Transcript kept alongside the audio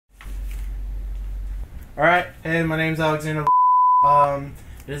Alright, hey, my name's Alexander.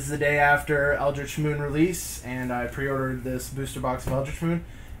 This is the day after Eldritch Moon release, and I pre-ordered this booster box of Eldritch Moon,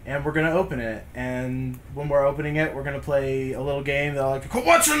 and we're going to open it. And when we're opening it, we're going to play a little game that I like to call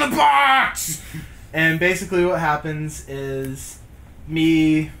What's in the Box? And basically what happens is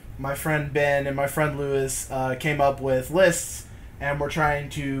me, my friend Ben, and my friend Lewis came up with lists, and we're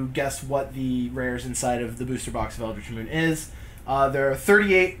trying to guess what the rares inside of the booster box of Eldritch Moon is. There are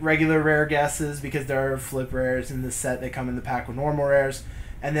 38 regular rare guesses because there are flip rares in this set. They come in the pack with normal rares.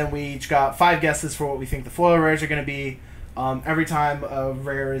 And then we each got 5 guesses for what we think the foil rares are going to be. Every time a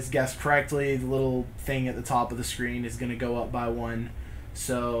rare is guessed correctly, the little thing at the top of the screen is going to go up by 1.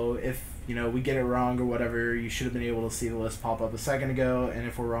 So if we get it wrong or whatever, you should have been able to see the list pop up a second ago. And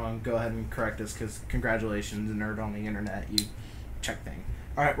if we're wrong, go ahead and correct us because congratulations, nerd on the internet, you check thing.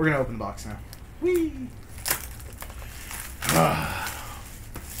 All right, we're going to open the box now. Whee!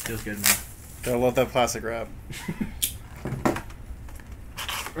 Feels good, man. Gotta love that plastic wrap.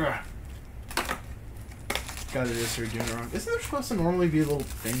 God, it is so doing it wrong. Isn't there supposed to normally be a little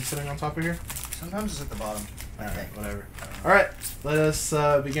thing sitting on top of here? Sometimes it's at the bottom. Alright, whatever. Alright, let us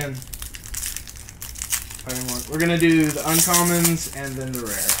begin. We're gonna do the uncommons and then the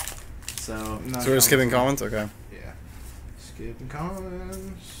rare. So we're skipping commons? Okay. Yeah. Skipping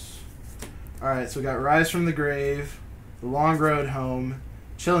commons. Alright, so we got Rise from the Grave, The Long Road Home,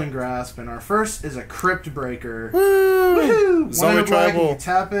 Chilling Grasp, and our first is a Crypt Breaker. Woo! Woohoo! Zombie tribal. You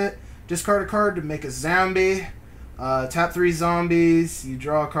tap it, discard a card to make a zombie. Tap 3 zombies, you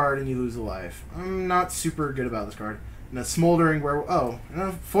draw a card, and you lose a life. I'm not super good about this card. And a Smoldering Werewolf. Oh, and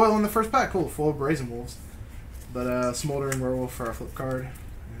a foil in the first pack. Cool, foil Brazen Wolves. But Smoldering Werewolf for our flip card.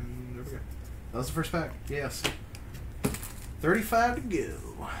 And there we go. That was the first pack. Yes. 35 to go.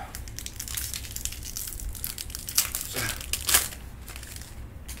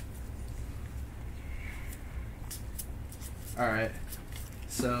 Alright,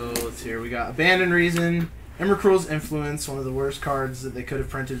 so let's see here. We got Abandoned Reason, Emrakrul's Influence, one of the worst cards that they could have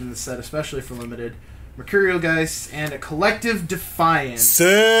printed in the set, especially for limited, Mercurial Geist, and a Collective Defiance.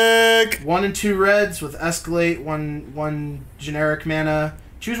 Sick! 1 and 2 reds with Escalate, one generic mana.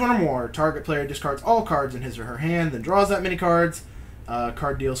 Choose one or more. Target player discards all cards in his or her hand, then draws that many cards.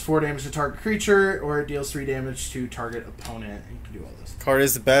 Card deals 4 damage to target creature, or it deals 3 damage to target opponent. You can do all this. Card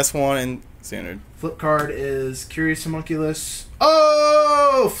is the best one in Standard. Flip card is Curious Homunculus.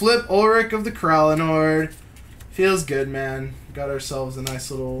 Oh! Flip Ulrich of the Krallenord. Feels good, man. Got ourselves a nice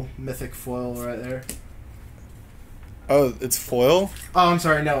little mythic foil right there. Oh, it's foil? Oh, I'm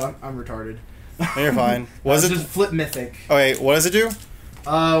sorry. No, I'm retarded. No, you're fine. What is it? Just flip mythic. Okay, what does it do?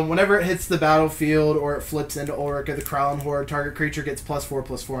 Whenever it hits the battlefield or it flips into Ulrich of the Krallenhorde, target creature gets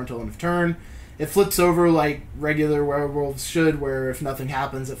 +4/+4 until end of turn. It flips over like regular werewolves should, where if nothing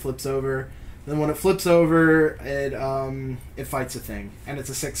happens, it flips over. Then when it flips over, it fights a thing. And it's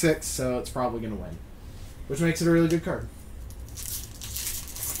a 6/6, so it's probably going to win. Which makes it a really good card.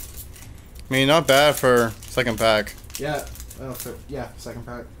 I mean, not bad for second pack. Yeah. Oh, yeah, second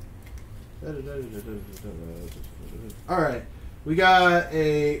pack. Alright. We got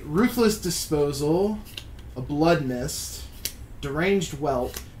a Ruthless Disposal, a Blood Mist, Deranged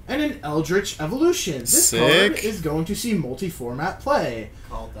Whelp, and an Eldritch Evolution. This Sick. card is going to see multi-format play.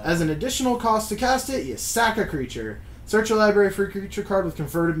 As an additional cost to cast it, you sack a creature. Search your library for a creature card with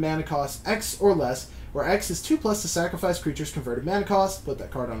converted mana cost X or less, where X is 2+ to sacrifice creature's converted mana cost. Put that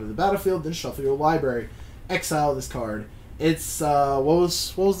card onto the battlefield, then shuffle your library. Exile this card. It's what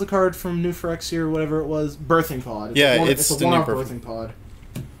was the card from New for X here, whatever it was? Birthing Pod. It's a one-off Birthing Pod.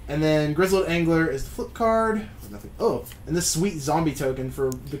 And then Grizzled Angler is the flip card. Nothing. Oh, and this sweet zombie token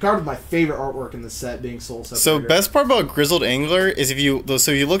for the card with my favorite artwork in the set being Soul Separator. So best part about Grizzled Angler is if you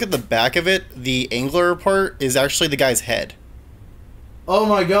look at the back of it, the angler part is actually the guy's head. Oh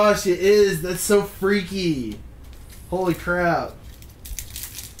my gosh, it is. That's so freaky. Holy crap.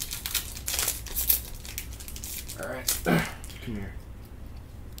 Alright. Come here.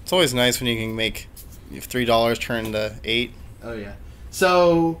 It's always nice when you can make $3 turn into 8. Oh yeah.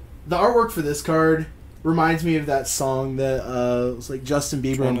 So the artwork for this card reminds me of that song that it was like Justin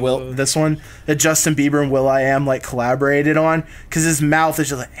Bieber and Will. This one that Justin Bieber and Will.i.am like collaborated on, because his mouth is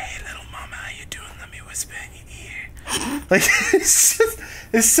just like, "Hey little mama, how you doing? Let me whisper in your ear." Like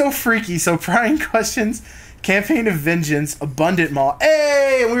it's so freaky. So Prying Questions, Campaign of Vengeance, Abundant Maw.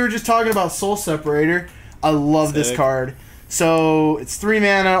 Hey, and we were just talking about Soul Separator. I love this card. So it's 3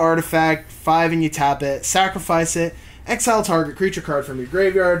 mana artifact, 5 and you tap it, sacrifice it. Exile target creature card from your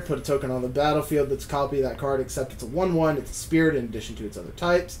graveyard, put a token on the battlefield that's a copy of that card, except it's a 1/1, it's a spirit in addition to its other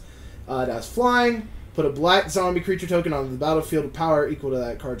types. It has flying, Put a black zombie creature token on the battlefield with power equal to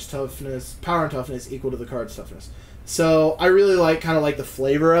that card's toughness. Power and toughness equal to the card's toughness. So I really kind of like the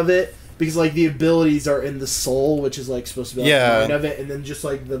flavor of it because like the abilities are in the soul, which is like supposed to be like the mind of it, and then just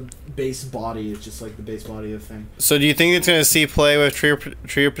like the base body is just like the base body of the thing. So do you think it's gonna see play with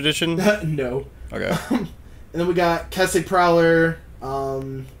Trio Petition? No. Okay. And then we got Keswick Prowler.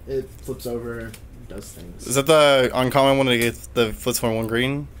 It flips over, and does things. Is that the uncommon one that gets the flips for 1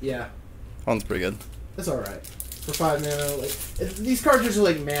 green? Yeah. That one's pretty good. That's alright. For 5 mana, like these cards are just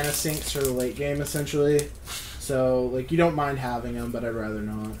like mana sinks for the late game essentially. So like you don't mind having them, but I'd rather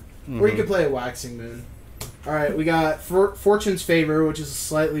not. Or you could play a Waxing Moon. Alright, we got Fortune's Favor, which is a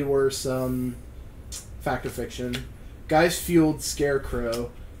slightly worse Fact or Fiction. Guy's Fueled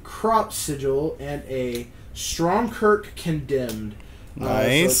Scarecrow, Crop Sigil, and a Stromkirk Condemned.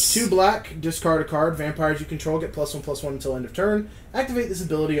 Nice. So it's 2 black, discard a card. Vampires you control get +1/+1 until end of turn. Activate this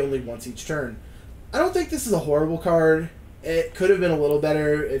ability only once each turn. I don't think this is a horrible card. It could have been a little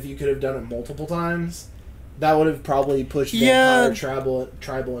better if you could have done it multiple times. That would have probably pushed Vampire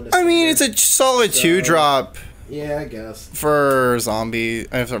Tribal into... I mean, it's a solid 2-drop. Yeah, I guess. For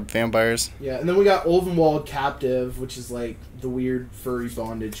for vampires. Yeah, and then we got Ulvenwald Captive, which is like the weird furry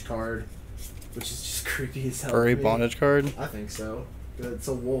bondage card. Which is just creepy as hell. Furry bondage card? I think so. It's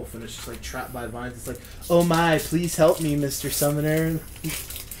a wolf, and it's just like trapped by vines. It's like, oh my, please help me, Mr. Summoner.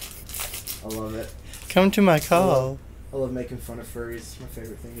 I love it. Come to my call. I love making fun of furries. It's my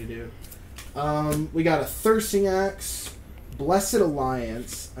favorite thing to do. We got a Thirsting Axe, Blessed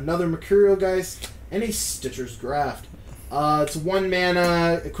Alliance, another Mercurial Geist, and a Stitcher's Graft. It's 1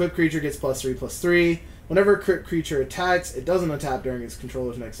 mana. Equipped creature gets +3/+3. Whenever a creature attacks, it doesn't untap during its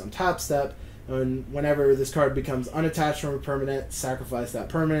controller's next untap step. And whenever this card becomes unattached from a permanent, sacrifice that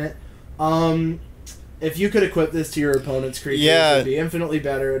permanent. If you could equip this to your opponent's creatures, it would be infinitely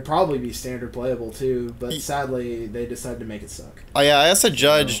better. It'd probably be standard playable too, but sadly, they decided to make it suck. Oh yeah, I asked a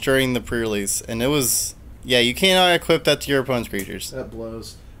judge during the pre-release, and it was... Yeah, you cannot equip that to your opponent's creatures. That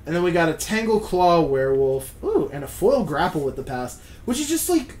blows. And then we got a Tangle Claw Werewolf. Ooh, and a Foil Grapple with the Past, which is just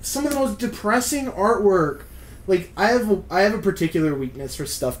like some of the most depressing artwork. Like, I have a particular weakness for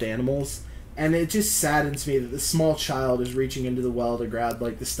stuffed animals. And it just saddens me that this small child is reaching into the well to grab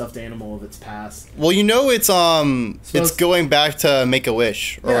like the stuffed animal of its past. Well, you know it's going back to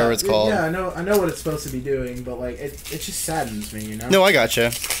Make-A-Wish or whatever it's called. Yeah, I know what it's supposed to be doing, but like it just saddens me, you know. No, I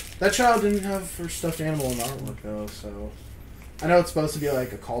gotcha. That child didn't have her stuffed animal in the artwork though, so I know it's supposed to be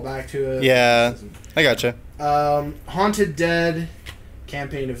like a callback to it. Yeah, I gotcha. Haunted Dead,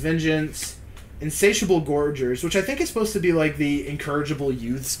 Campaign of Vengeance. Insatiable Gorgers, which I think is supposed to be like the incorrigible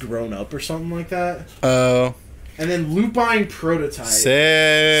youths grown up or something like that. Oh. And then Lupine Prototype.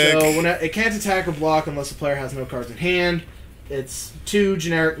 Sick. So when it can't attack or block unless the player has no cards in hand. It's 2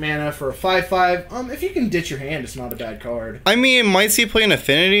 generic mana for a 5/5. If you can ditch your hand, it's not a bad card. I mean, it might see play in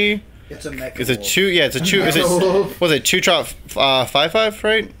Affinity. It's a mech. It's a 2. Yeah, it's a 2. Was it 2-drop 5/5,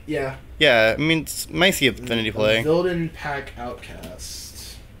 right? Yeah. Yeah, I mean, it might see Affinity play. Vildan Pack Outcast.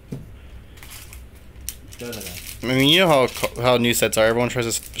 I mean, you know how new sets are. Everyone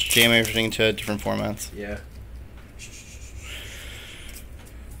tries to jam everything to different formats. Yeah.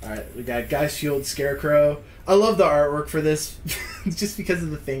 Alright, we got Guy's Fueled Scarecrow. I love the artwork for this, just because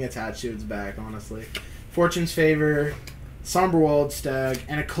of the thing attached to its back, honestly. Fortune's Favor, Somberwald Stag,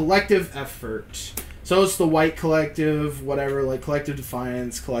 and a Collective Effort. So it's the white collective, whatever, like Collective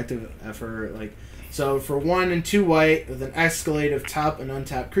Defiance, Collective Effort, like... So for 1 and 2 white, with an escalate of tap and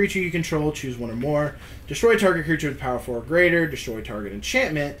untap creature you control, choose 1 or more. Destroy target creature with power 4 or greater, destroy target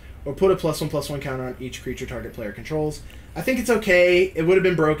enchantment, or put a +1/+1 counter on each creature target player controls. I think it's okay. It would have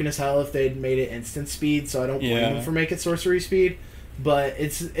been broken as hell if they'd made it instant speed, so I don't blame them for making it sorcery speed. But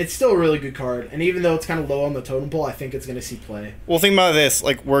it's still a really good card, and even though it's kind of low on the totem pole, I think it's going to see play. Well, think about this.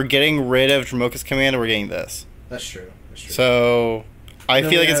 Like, we're getting rid of Dramoka's Command, and we're getting this. That's true. So... I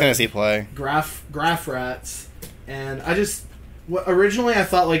feel like it's going to see play. Graph Rats. And originally I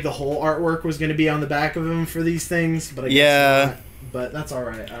thought like the whole artwork was going to be on the back of them for these things, but I guess not. But that's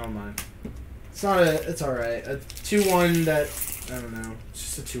alright. I don't mind. It's alright. A 2/1 that, I don't know.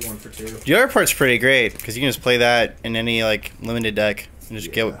 It's just a 2/1 for 2. The other part's pretty great, because you can just play that in any like limited deck and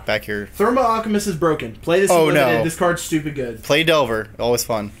just get back your... Thermal Alchemist is broken. Play this in limited. No. This card's stupid good. Play Delver. Always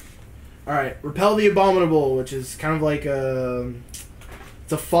fun. Alright. Repel the Abominable, which is kind of like a...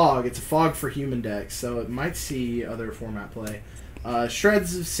 It's a fog. It's a fog for human decks, so it might see other format play.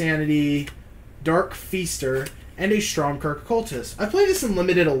 Shreds of Sanity, Dark Feaster, and a Stromkirk Cultist. I played this in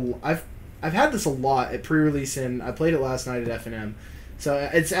limited. I've had this a lot at pre-release, and I played it last night at F&M. So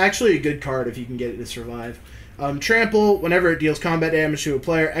it's actually a good card if you can get it to survive. Trample, whenever it deals combat damage to a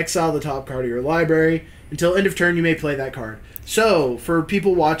player, exile the top card of your library. Until end of turn, you may play that card. So, for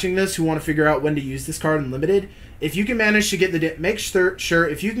people watching this who want to figure out when to use this card in Limited, if you can manage to get the... make sure,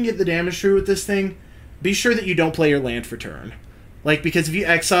 if you can get the damage through with this thing, be sure that you don't play your land for turn. Like, because if you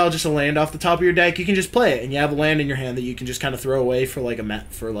exile just a land off the top of your deck, you can just play it, and you have a land in your hand that you can just kind of throw away for, like,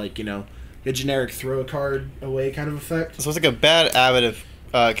 a generic throw a card away kind of effect. So it's like a bad Abbot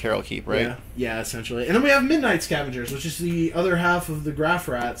of Carol Keep, right? Yeah, essentially. And then we have Midnight Scavengers, which is the other half of the Graft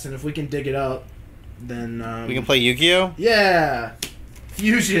Rats, and if we can dig it up, then... we can play Yu-Gi-Oh? Yeah!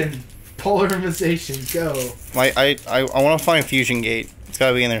 Fusion! Polarization, go! I want to find Fusion Gate. It's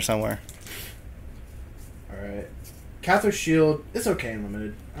gotta be in there somewhere. Alright. Cathar Shield, it's okay in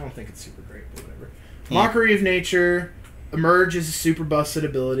Limited. I don't think it's super great, but whatever. Mockery of Nature, Emerge is a super busted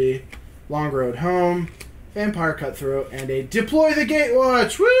ability, Long Road Home, Vampire Cutthroat, and a Deploy the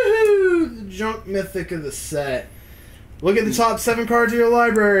Gatewatch! Woohoo! The junk mythic of the set. Look at the top 7 cards of your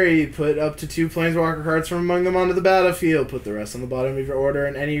library. Put up to 2 Planeswalker cards from among them onto the battlefield. Put the rest on the bottom of your order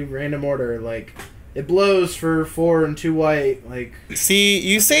in any random order. Like, it blows for 4 and 2 white. Like, see,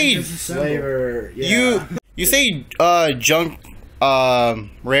 you say flavor. Yeah. You say junk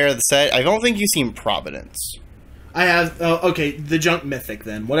rare of the set. I don't think you've seen Providence. I have. Okay, the junk mythic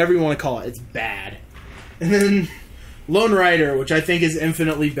then. Whatever you want to call it. It's bad. And then Lone Rider, which I think is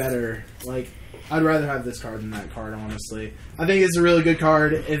infinitely better. Like, I'd rather have this card than that card, honestly. I think it's a really good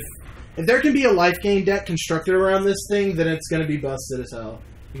card. If there can be a life gain deck constructed around this thing, then it's going to be busted as hell.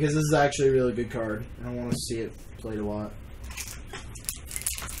 Because this is actually a really good card. I want to see it played a lot.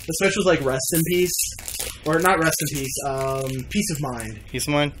 Especially with, like, Rest in Peace. Or not Rest in Peace, Peace of Mind. Peace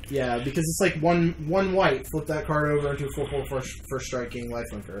of Mind? Yeah, because it's like one white. Flip that card over into a 4/4 for striking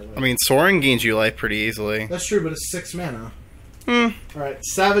lifelinker. I mean, Sorin gains you life pretty easily. That's true, but it's 6 mana. Alright,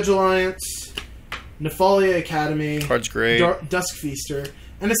 Savage Alliance, Nephalia Academy, card's great. Dusk Feaster,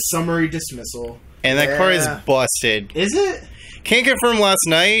 and a Summary Dismissal. And that card is busted. Is it? Can't confirm last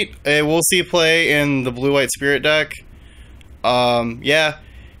night. We'll see play in the Blue-White Spirit deck. Yeah.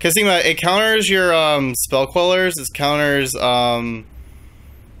 Because it counters your Spell Quellers. It counters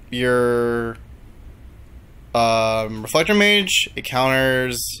your Reflector Mage. It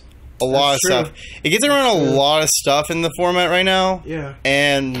counters a lot of stuff. It gets around a lot of stuff in the format right now. Yeah.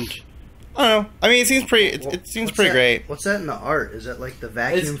 And I don't know. I mean, it seems pretty. It seems pretty great. What's that in the art? Is that like the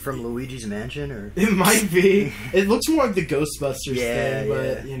vacuum from Luigi's Mansion, or it might be? It looks more like the Ghostbusters thing,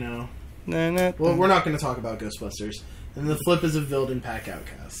 but you know. Well, we're not going to talk about Ghostbusters. And the flip is a Vildan Pack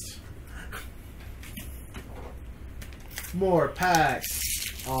Outcast. More packs.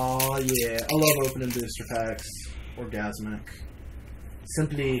 Aw, yeah. I love opening booster packs. Orgasmic.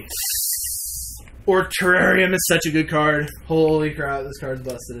 Simply. Or Terrarium is such a good card. Holy crap, this card's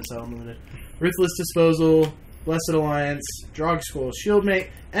busted as hell limited. Ruthless Disposal, Blessed Alliance, Drogskol Shieldmate,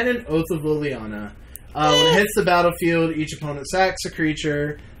 and an Oath of Liliana. When it hits the battlefield, each opponent sacks a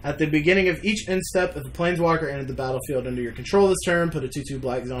creature. At the beginning of each end step, if a Planeswalker entered the battlefield under your control this turn, put a 2/2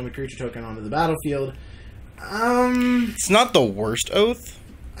 black zombie creature token onto the battlefield. It's not the worst Oath.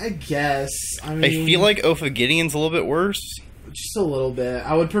 I guess. I mean, I feel like Oath of Gideon's a little bit worse. Just a little bit.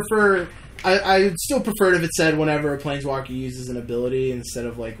 I would prefer... I would still prefer it if it said whenever a Planeswalker uses an ability instead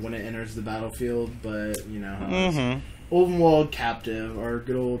of like when it enters the battlefield, but you know how Ulvenwald Captive, our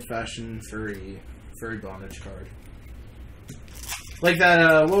good old-fashioned furry bondage card. Like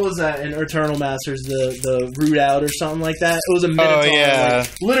that, what was that in Eternal Masters, the Root Out or something like that? It was a Minotaur. Oh, yeah.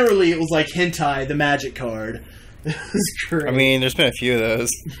 Like, literally, it was like Hentai, the magic card. It was great. I mean, there's been a few of those.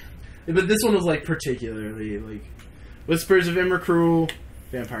 But this one was like particularly, like, Whispers of Emrakrul,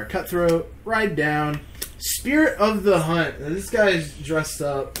 Vampire Cutthroat, Ride Down, Spirit of the Hunt. Now, this guy's dressed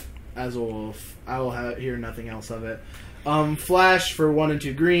up as a wolf. I will hear nothing else of it. Flash for 1 and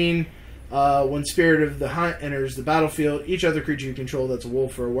 2 green. When Spirit of the Hunt enters the battlefield, each other creature you control that's a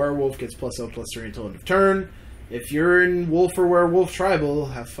wolf or a werewolf gets +0/+3 until end of turn. If you're in wolf or werewolf tribal,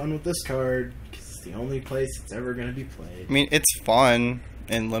 have fun with this card, because it's the only place it's ever going to be played. I mean, it's fun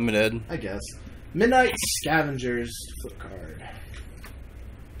and limited. I guess. Midnight Scavengers flip card.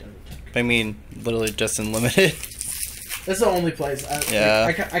 I mean, literally just in limited. That's the only place.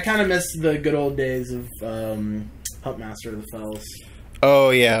 I kind of miss the good old days of Huntmaster of the Fells. Oh,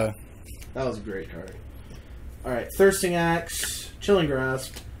 yeah. That was a great card. Alright, Thirsting Axe, Chilling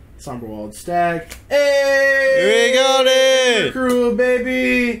Grasp, Somberwald Stag. Hey! We got it! Cruel,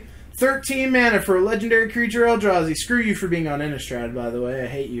 baby! 13 mana for a legendary creature, Eldrazi. Screw you for being on Innistrad, by the way. I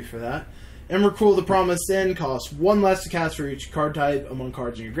hate you for that. Emrakrul, the Promised End, costs 1 less to cast for each card type among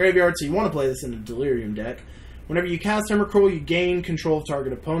cards in your graveyard, so you want to play this in a Delirium deck. Whenever you cast Emrakrul, you gain control of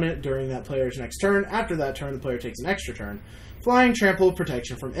target opponent during that player's next turn. After that turn, the player takes an extra turn. Flying, Trample,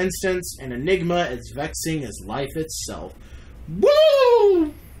 Protection from Instants, and Enigma as vexing as life itself.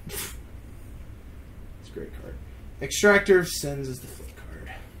 Woo! It's a great card. Extractor of Sins is the flip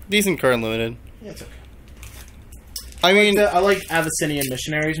card. Decent card limited. Yeah, it's okay. I mean, I like Abyssinian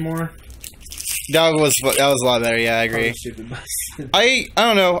Missionaries more. that was a lot better. Yeah, I agree. Stupid bus. I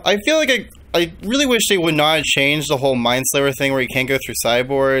don't know. I feel like I really wish they would not have changed the whole Mindslayer thing where you can't go through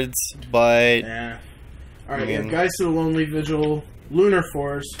sideboards, but Yeah. Alright, you have Guys to the Lonely Vigil, Lunar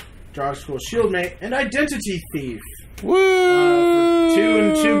Force, Drogskull Shieldmate, and Identity Thief. woo! For 2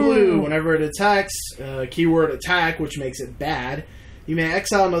 and 2 blue, whenever it attacks, keyword attack, which makes it bad, you may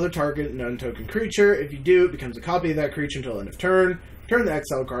exile another target non-token creature. If you do, it becomes a copy of that creature until end of turn. Turn the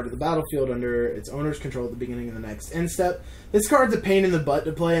exile card to the battlefield under its owner's control at the beginning of the next end step. This card's a pain in the butt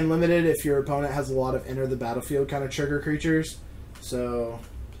to play in Limited if your opponent has a lot of enter the battlefield kind of trigger creatures. So,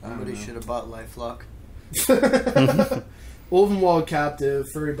 Somebody should have bought Lifelock. Wolvenwald Captive,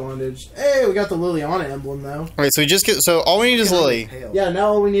 Furry Bondage. Hey, we got the Liliana emblem though. Alright, so we just get. So all we need is Lily. Pale. Yeah, now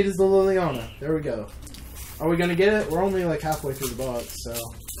all we need is the Liliana. There we go. Are we gonna get it? We're only like halfway through the box, so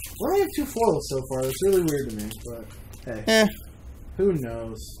we only have 2 foils so far. That's really weird to me, but hey, who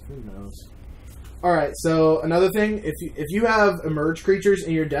knows? Who knows? All right. So another thing, if you have emerge creatures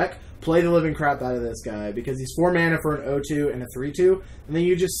in your deck, play the living crap out of this guy because he's 4 mana for an 0/2 and a 3/2, and then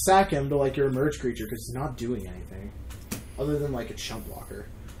you just sack him to like your emerge creature because he's not doing anything other than like a chump blocker.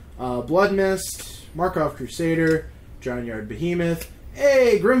 Blood Mist, Markov Crusader, Drownyard Behemoth.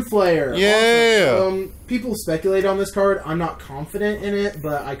 Hey, Grimflayer! Yeah! Awesome. People speculate on this card. I'm not confident in it,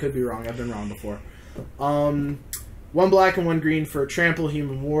 but I could be wrong. I've been wrong before. 1 black and 1 green for Trample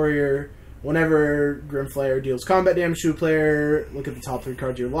Human Warrior. Whenever Grimflayer deals combat damage to a player, look at the top 3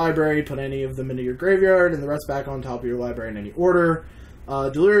 cards of your library, put any of them into your graveyard, and the rest back on top of your library in any order.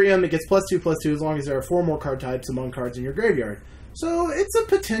 Delirium, it gets +2/+2 as long as there are 4 more card types among cards in your graveyard. So it's a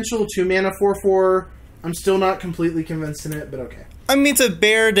potential 2 mana 4/4. I'm still not completely convinced in it, but okay. I mean, it's a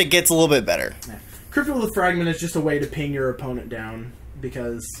bear that gets a little bit better. Yeah. Crypto with Fragment is just a way to ping your opponent down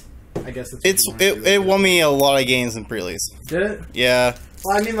because I guess It won me a lot of games in pre-release. Did it? Yeah.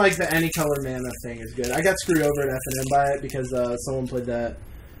 Well, I mean, like the any color mana thing is good. I got screwed over at FNM by it because someone played that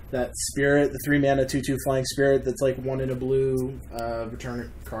spirit, the 3 mana 2/2 flying spirit that's like 1 in a blue. Return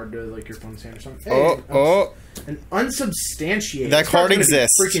a card to like your opponent's hand or something. Hey, an unsubstantiated. That card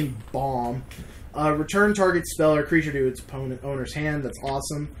exists. Freaking bomb. Return target spell or creature to its opponent owner's hand. That's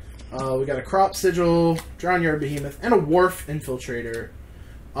awesome. We got a Crop Sigil, Drownyard Behemoth, and a Wharf Infiltrator.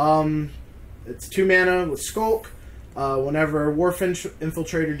 It's 2 mana with Skulk. Whenever Wharf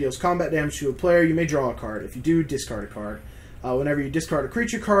Infiltrator deals combat damage to a player, you may draw a card. If you do, discard a card. Whenever you discard a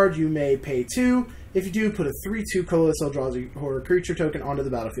creature card, you may pay 2. If you do, put a 3/2 colorless Eldrazi horror creature token onto the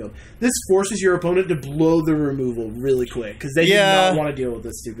battlefield. This forces your opponent to blow the removal really quick because they do not want to deal with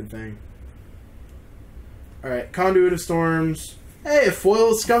this stupid thing. Alright, Conduit of Storms. Hey, a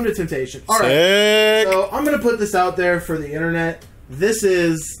foil Scum to Temptation. Alright, so I'm going to put this out there for the internet. This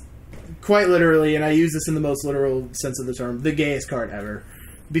is, quite literally, and I use this in the most literal sense of the term, the gayest card ever.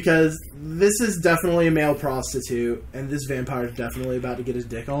 Because this is definitely a male prostitute, and this vampire is definitely about to get his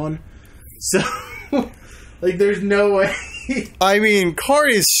dick on. So, like, there's no way. I mean,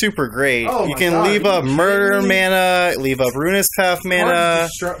 card is super great. Oh you can leave up murder mana, leave up Ruinous Path mana,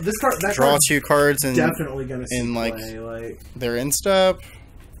 draw 2 cards, and definitely gonna see like play, like they're in step.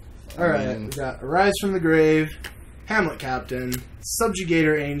 All right, we got Arise from the Grave, Hamlet Captain,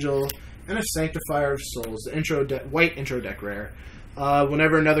 Subjugator Angel, and a Sanctifier of Souls. The white intro deck rare.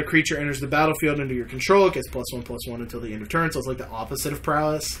 Whenever another creature enters the battlefield under your control, it gets +1/+1 until the end of turn. So it's like the opposite of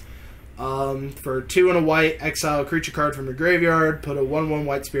Prowess. For 2 and a white, exile a creature card from your graveyard, put a 1/1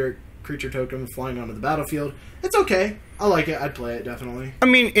 white spirit creature token flying onto the battlefield. It's okay. I like it. I'd play it, definitely. I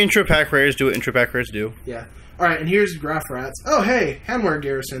mean, intro pack rares do what intro pack rares do. Yeah. Alright, and here's Graph Rats. Oh, hey, Hanweir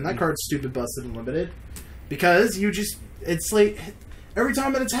Garrison. That card's stupid busted and limited. Because it's like, every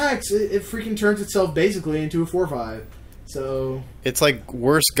time it attacks, it freaking turns itself basically into a 4/5. So it's like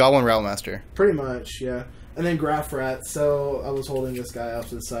worse Goblin Rattmaster. Pretty much, yeah. And then Graph Rat. So I was holding this guy off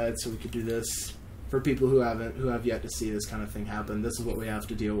to the side so we could do this for people who have yet to see this kind of thing happen. This is what we have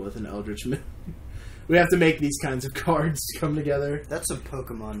to deal with in Eldritch Moon. We have to make these kinds of cards come together. That's some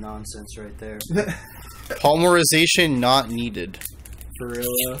Pokemon nonsense right there. Polymerization not needed. For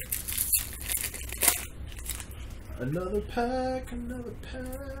real though. Another pack.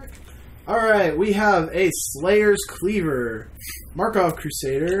 Alright, we have a Slayer's Cleaver, Markov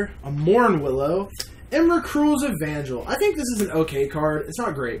Crusader, a Morn Willow, Emrakrul's Evangel. I think this is an okay card. It's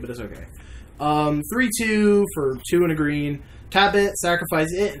not great, but it's okay. 3/2 for 2 and a green. Tap it, sacrifice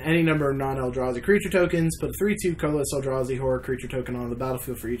it and any number of non-Eldrazi creature tokens. Put a 3/2 colorless Eldrazi horror creature token on the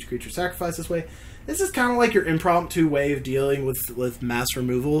battlefield for each creature sacrificed this way. This is kind of like your impromptu way of dealing with mass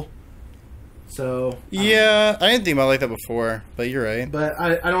removal. So yeah, I didn't think about it like that before, but you're right. But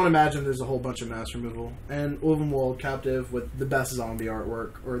I don't imagine there's a whole bunch of mass removal. And Ulvenwald Captive with the best zombie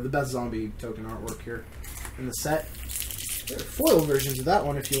artwork, or the best zombie token artwork here in the set. There are foil versions of that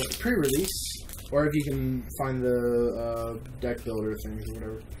one if you want the pre-release. Or if you can find the deck builder things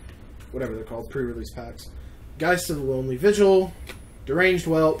or whatever they're called, pre-release packs. Geist of the Lonely Vigil, Deranged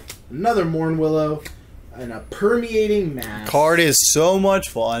Whelp, another Mourn Willow, and a Permeating Mass. Card is so much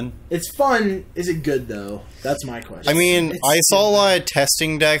fun. It's fun. Is it good though? That's my question. I mean, I saw a lot of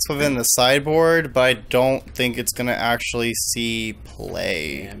testing decks within the sideboard, but I don't think it's gonna actually see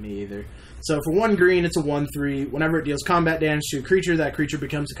play. Yeah, me either. So for 1 green, it's a 1/3. Whenever it deals combat damage to a creature, that creature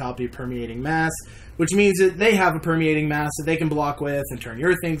becomes a copy of Permeating Mass, which means that they have a Permeating Mass that they can block with and turn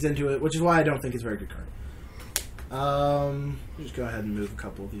your things into it, which is why I don't think it's a very good card. Just go ahead and move a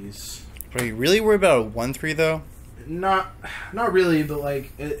couple of these. Are you really worried about a 1/3 though? Not really, but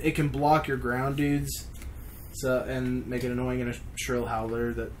like it can block your ground dudes, so and make it annoying in a Shrill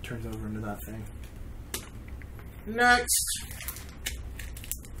Howler that turns over into that thing. Next.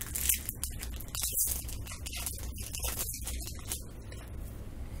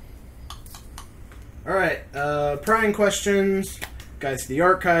 Alright, prying questions. Guys, the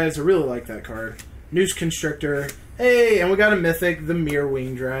Archives, I really like that card. Noose Constrictor. Hey, and we got a Mythic, the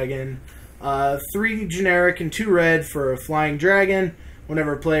Mirrorwing Dragon. 3 generic and 2 red for a Flying Dragon.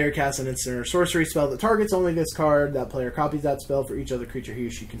 Whenever a player casts an instant or sorcery spell that targets only this card, that player copies that spell for each other creature he or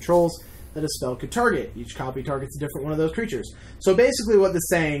she controls that a spell could target. Each copy targets a different one of those creatures. So basically what this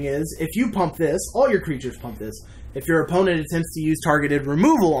saying is, if you pump this, all your creatures pump this. If your opponent attempts to use targeted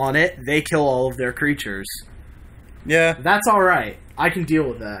removal on it, they kill all of their creatures. Yeah. That's alright. I can deal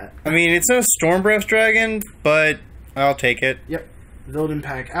with that. I mean, it's no Stormbreath Dragon, but I'll take it. Yep. Vilden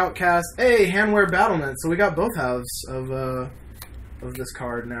Pack Outcast. Hey, Hanweir Battlements. So we got both halves of this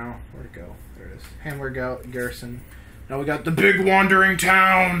card now. Where'd it go? There it is. Hanweir Garrison. Now we got the Big Wandering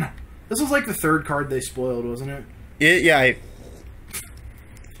Town. This was like the 3rd card they spoiled, wasn't it? Yeah,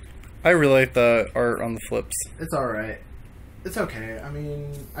 I really like the art on the flips. It's alright. It's okay. I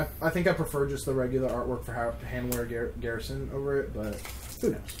mean, I think I prefer just the regular artwork for Hanweir Garrison over it, but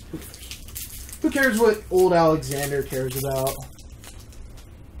who knows? Who cares what old Alexander cares about?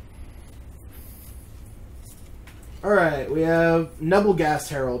 Alright, we have Nebelgast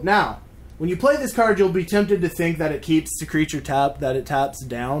Herald. Now, when you play this card, you'll be tempted to think that it keeps the creature that it taps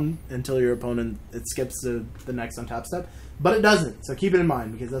down until your opponent, it skips the next untap step. But it doesn't, so keep it in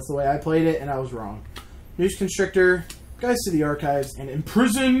mind, because that's the way I played it, and I was wrong. Noose Constrictor, Geist of the Archives, and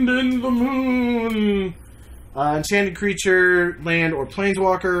Imprisoned in the Moon. Enchanted creature, land, or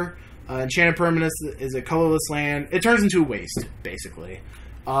planeswalker. Enchanted permanence is a colorless land. It turns into a waste, basically.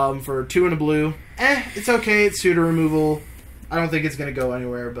 For 2 and a blue. It's okay, it's suitor removal. I don't think it's going to go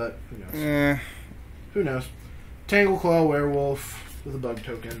anywhere, but who knows. Who knows. Tangleclaw Werewolf with a bug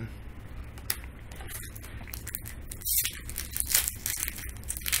token.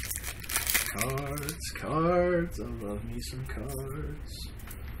 Cards. I love me some cards.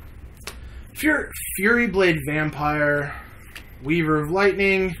 Fury Blade Vampire, Weaver of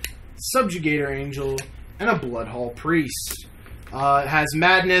Lightning, Subjugator Angel, and a Bloodhall Priest. It has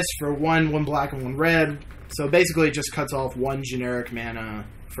Madness for 1 black and 1 red. So basically it just cuts off 1 generic mana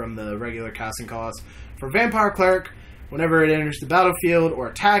from the regular casting cost. For Vampire Cleric, whenever it enters the battlefield or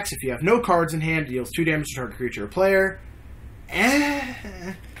attacks, if you have no cards in hand, it deals 2 damage to target creature or player.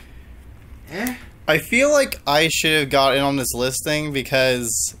 I feel like I should have got in on this listing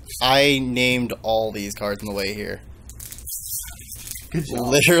because I named all these cards on the way here. Good job.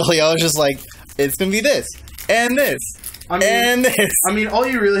 Literally, I was just like, it's going to be this, and this, and this. I mean, all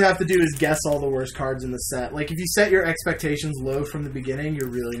you really have to do is guess all the worst cards in the set. Like, if you set your expectations low from the beginning, you're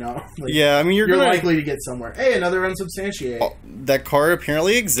really not... Like, yeah, I mean, you're likely to get somewhere. Hey, another Unsubstantiate. That card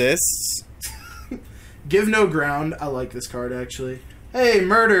apparently exists. Give No Ground. I like this card, actually. Hey,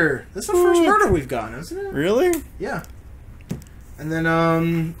 Murder. This is the first Murder we've gotten, isn't it? Really? Yeah. And then,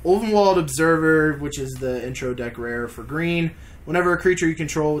 Ulvenwald Observer, which is the intro deck rare for green. Whenever a creature you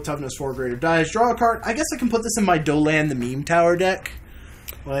control with toughness 4 or greater dies, draw a card. I guess I can put this in my Dolan the Meme Tower deck.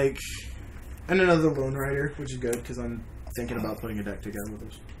 Like, and another Lone Rider, which is good, because I'm thinking about putting a deck together with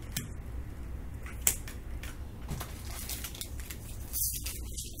this.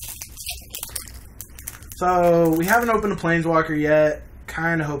 So, we haven't opened a Planeswalker yet.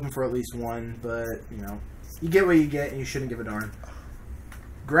 Kind of hoping for at least one, but, you know, you get what you get, and you shouldn't give a darn.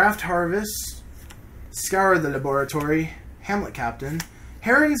 Graft Harvest, Scour the Laboratory, Hamlet Captain,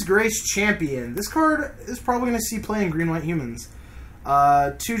 Heron's Grace Champion. This card is probably going to see play in green-white humans.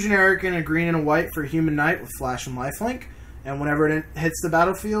 2 generic and a green and a white for Human Knight with Flash and Lifelink. And whenever it hits the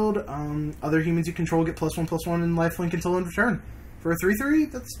battlefield, other humans you control get +1/+1 in Lifelink until end of turn. For a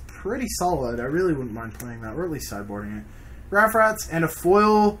 3/3, that's pretty solid. I really wouldn't mind playing that, or at least sideboarding it. Graph Rats and a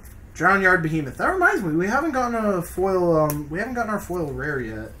foil Drownyard Behemoth. That reminds me, we haven't gotten a foil. We haven't gotten our foil rare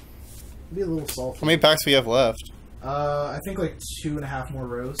yet. It'd be a little salty. How many packs we have left? I think like 2.5 more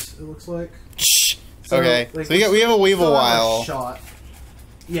rows. It looks like. So, okay, like, so we have a weave a while. Shot.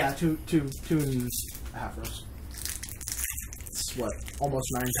 Yeah, two and a half rows. It's what, almost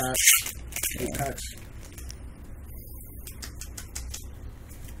 9 packs, 8 packs.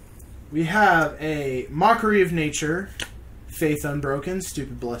 We have a Mockery of Nature, Faith Unbroken,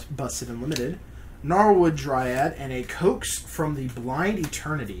 Stupid Busted Unlimited, Gnarlwood Dryad, and a Coax from the Blind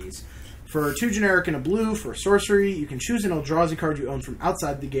Eternities. For 2 generic and a blue, for a sorcery, you can choose an Eldrazi card you own from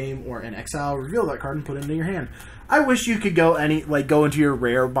outside the game or an exile, reveal that card, and put it into your hand. I wish you could go into your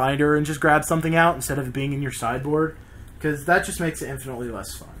rare binder and just grab something out instead of it being in your sideboard, because that just makes it infinitely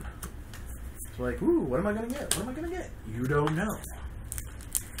less fun. It's like, ooh, what am I going to get? What am I going to get? You don't know.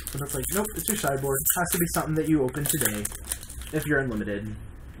 But it's like, nope, it's your sideboard. It has to be something that you open today. If you're unlimited.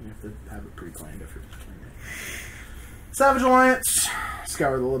 You have to have it pre-planned if you're playing it. Savage Alliance,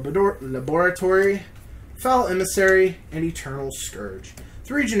 Scour the Laboratory, Foul Emissary, and Eternal Scourge.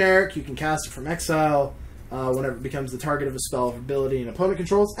 3 generic, you can cast it from exile. Whenever it becomes the target of a spell of ability an opponent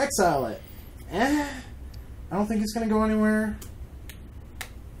controls, exile it. I don't think it's going to go anywhere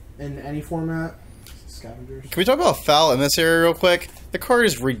in any format. Scavengers. Can we talk about Foul Emissary real quick? The card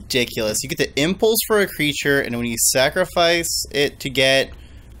is ridiculous. You get the impulse for a creature, and when you sacrifice it to get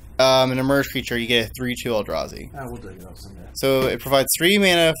an emerged creature, you get a 3/2 Eldrazi. We'll dig it up someday. So it provides 3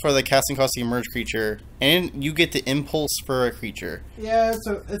 mana for the casting cost of the emerged creature, and you get the impulse for a creature. Yeah,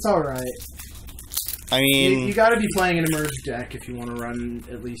 it's alright. I mean, you got to be playing an emerged deck if you want to run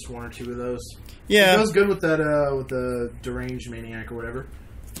at least 1 or 2 of those. Yeah, it goes good with that with the Deranged Maniac or whatever.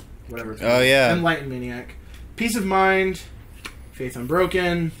 Whatever it's called. Oh yeah, Enlightened Maniac. Peace of Mind, Faith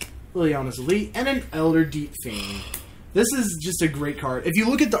Unbroken, Liliana's Elite, and an Elder Deep-fiend. This is just a great card. If you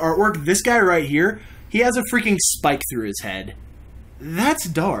look at the artwork, this guy right here, he has a freaking spike through his head. That's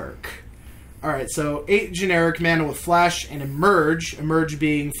dark. Alright, so 8 generic mana with Flash and Emerge. Emerge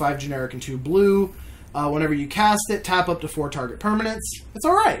being 5 generic and 2 blue. Whenever you cast it, tap up to 4 target permanents. It's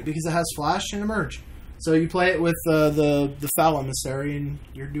alright, because it has Flash and Emerge. So you play it with the Foul Emissary, and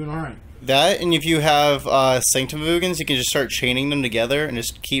you're doing alright. That, and if you have Sanctimugans, you can just start chaining them together and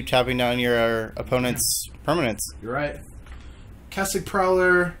just keep tapping down your opponent's permanents. You're right. Castic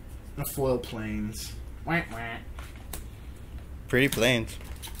Prowler and a Foil Plains. Wah, wah. Pretty plains.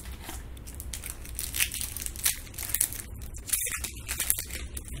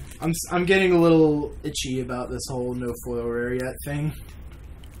 I'm getting a little itchy about this whole no foil rare yet thing.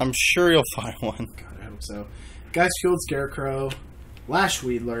 I'm sure you'll find one. God, I hope so. Geist Fueled Scarecrow,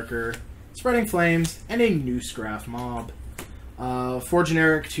 Lashweed Lurker, Spreading Flames, and a Noose Graph Mob. 4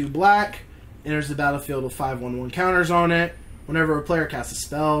 generic, 2 black. Enters the battlefield with 5/1/1 counters on it. Whenever a player casts a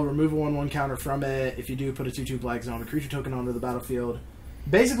spell, remove a 1/1 counter from it. If you do, put a 2/2 black zone, a creature token onto the battlefield.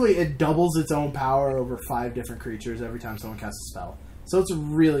 Basically, it doubles its own power over 5 different creatures every time someone casts a spell. So it's a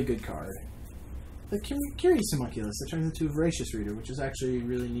really good card. The Curious Homunculus that turns into a Voracious Reader, which is actually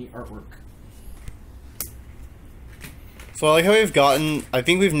really neat artwork. So I like how we've gotten... I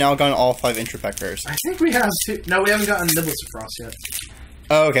think we've now gotten all 5 Introspectors. I think we have 2. No, we haven't gotten Nibbles of Frost yet.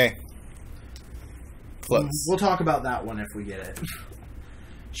 Oh, okay. Close. We'll talk about that one if we get it.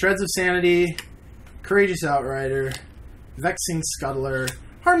 Shreds of Sanity, Courageous Outrider, Vexing Scuttler,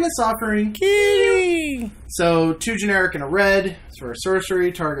 Harmless Offering. Key! So, 2 generic and a red. For a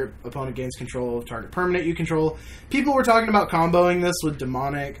sorcery, target opponent gains control of target permanent you control. People were talking about comboing this with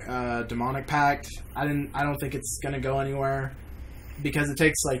Demonic Pact. I don't think it's gonna go anywhere because it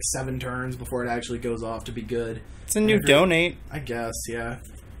takes like 7 turns before it actually goes off to be good. It's a new donate. I guess, yeah.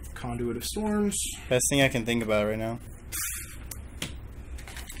 Conduit of Storms. Best thing I can think about right now.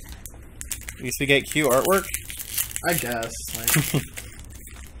 At least we get cute artwork. I guess. Like,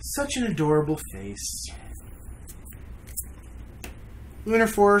 such an adorable face. Lunar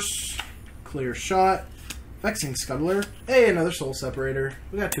Force. Clear Shot. Vexing Scuttler. Hey, another Soul Separator.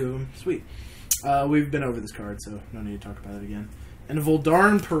 We got 2 of them. Sweet. We've been over this card, so no need to talk about it again. And a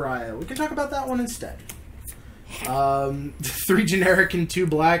Voldaren Pariah. We can talk about that one instead. 3 generic and 2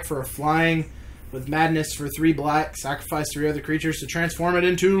 black for a flying with Madness for 3 black. Sacrifice 3 other creatures to transform it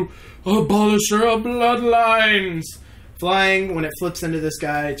into Abolisher of Bloodlines. Flying, when it flips into this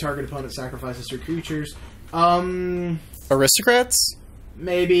guy, target opponent sacrifices 3 creatures. Aristocrats?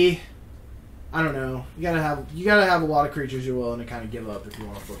 Maybe. I don't know. You gotta have a lot of creatures you're willing to kind of give up if you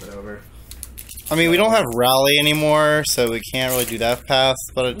want to flip it over. I mean, we don't have Rally anymore, so we can't really do that path.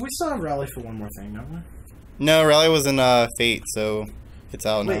 But We still have Rally for one more thing, don't we? no, Rally was in Fate, so it's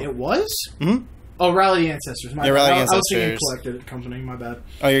out now. Wait, it was? Mm-hmm. Oh, Rally Ancestors. My Yeah, bad. Rally I was thinking Ancestors. Collected Company. My bad.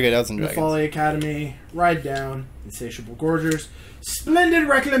 Oh, you're good. That was in Dragons. Folly Academy. Ride Down. Insatiable Gorgers. Splendid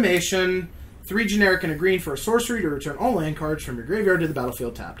Reclamation. 3 generic and a green for a sorcery to return all land cards from your graveyard to the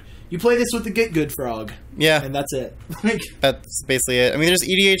battlefield tapped. You play this with the Get Good Frog. Yeah. And that's it. That's basically it. I mean, there's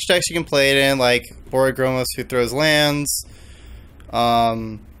EDH decks you can play it in, like Borid Gromos, who throws lands.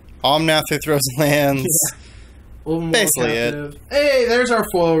 Omnath, who throws lands. Basically it. Hey, there's our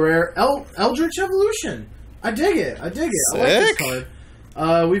foil rare. Eldritch Evolution. I dig it. I like this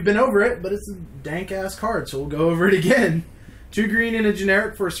card. We've been over it, but it's a dank-ass card, so we'll go over it again. 2 green and a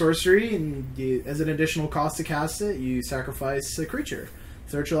generic for a sorcery, and as an additional cost to cast it, you sacrifice a creature.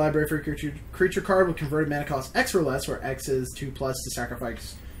 Search your library for a creature card with converted mana cost X or less, where X is 2+ to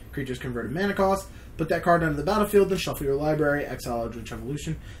sacrifice creature's converted mana cost. Put that card onto the battlefield, then shuffle your library, exile Eldritch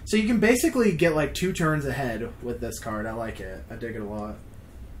Evolution. So you can basically get like 2 turns ahead with this card. I like it. I dig it a lot.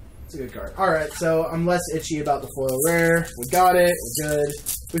 It's a good card. Alright, so I'm less itchy about the foil rare. We got it. We're good.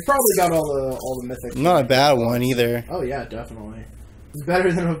 We've probably got all the mythic. Not a bad one either. Oh yeah, definitely. It's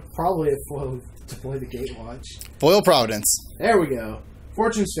better than probably a foil to play the Gatewatch. Foil Providence. There we go.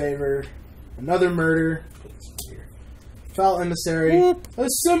 Fortune's Favor. Another murder. Foul Emissary. Whoop.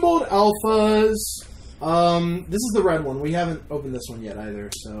 Assembled Alphas. This is the red one. We haven't opened this one yet either,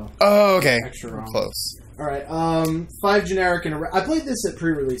 so. Oh, okay. Extra wrong. Close. Alright, 5 generic and a I played this at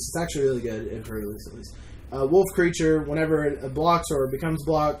pre-release. It's actually really good at pre-release at least. Wolf creature, whenever it blocks or becomes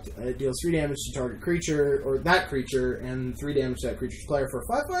blocked, it deals 3 damage to target creature, or that creature, and 3 damage to that creature's player for a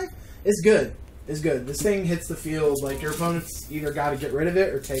 5/5. It's good. It's good. This thing hits the field, like your opponent's either got to get rid of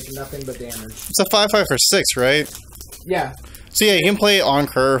it or take nothing but damage. It's a 5/5 for 6, right? Yeah. So yeah, you can play on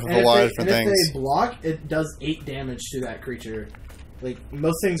curve with a lot of different things. If they block, it does 8 damage to that creature. Like,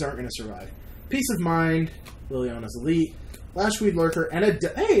 most things aren't going to survive. Peace of Mind, Liliana's Elite, Lashweed Lurker, and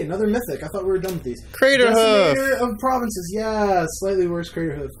hey, another mythic. I thought we were done with these. Crater Hoof of Provinces, yeah, slightly worse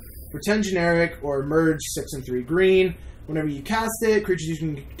Crater Hoof. For 10 generic or merge 6 and 3 green. Whenever you cast it, creatures you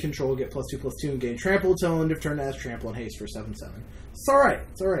can control get +2/+2 and gain trample till end of turn as trample and haste for 7/7. It's alright.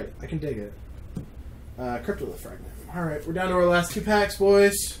 It's alright. I can dig it. Cryptolith Fragment. Alright, we're down to our last 2 packs,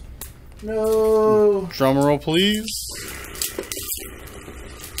 boys. No. Drumroll, please.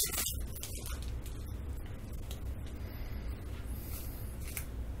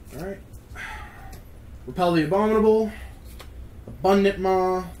 Alright. Repel the Abominable. Abundant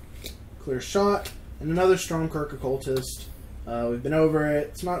Maw. Clear Shot. And another Stormkirk Occultist. We've been over it.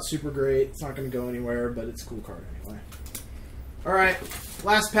 It's not super great. It's not going to go anywhere, but it's a cool card anyway. Alright.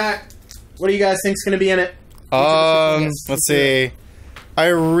 Last pack. What do you guys think's going to be in it? Let's see. I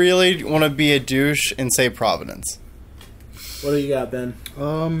really want to be a douche and say Providence. What do you got, Ben?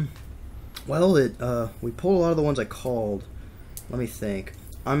 Well, we pulled a lot of the ones I called. Let me think.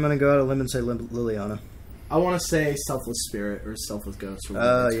 I'm gonna go out on a limb and say Liliana. I want to say Selfless Spirit or Selfless Ghost.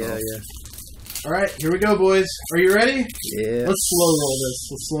 Yeah. Alright, here we go, boys. Are you ready? Yeah. Let's slow roll this.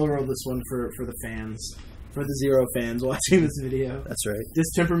 Let's slow roll this one for the fans. For the 0 fans watching this video. That's right.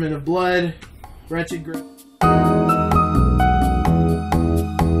 Distemperament of Blood. Wretched Grip.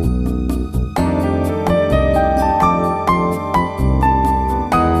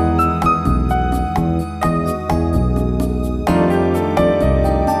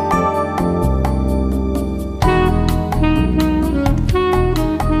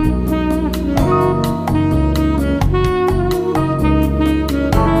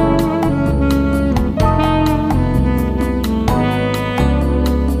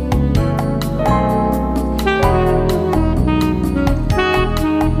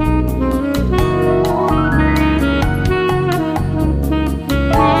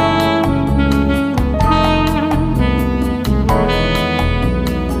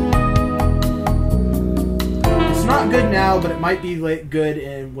 But it might be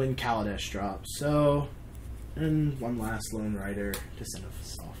good when Kaladesh drops. So, and one last Lone Rider to send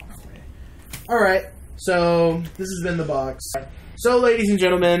us off on our way. Alright, so this has been the box. So, ladies and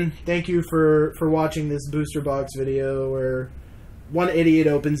gentlemen, thank you for watching this booster box video where one idiot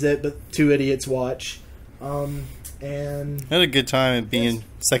opens it, but 2 idiots watch. And I had a good time being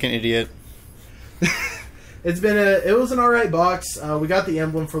second idiot. It was an alright box. We got the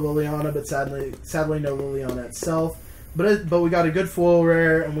emblem for Liliana, but sadly no Liliana itself. But we got a good foil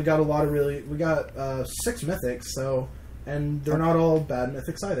rare, and we got a lot of we got 6 mythics, so and they're not all bad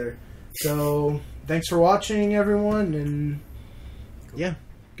mythics either. So, thanks for watching, everyone, and yeah,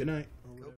 good night.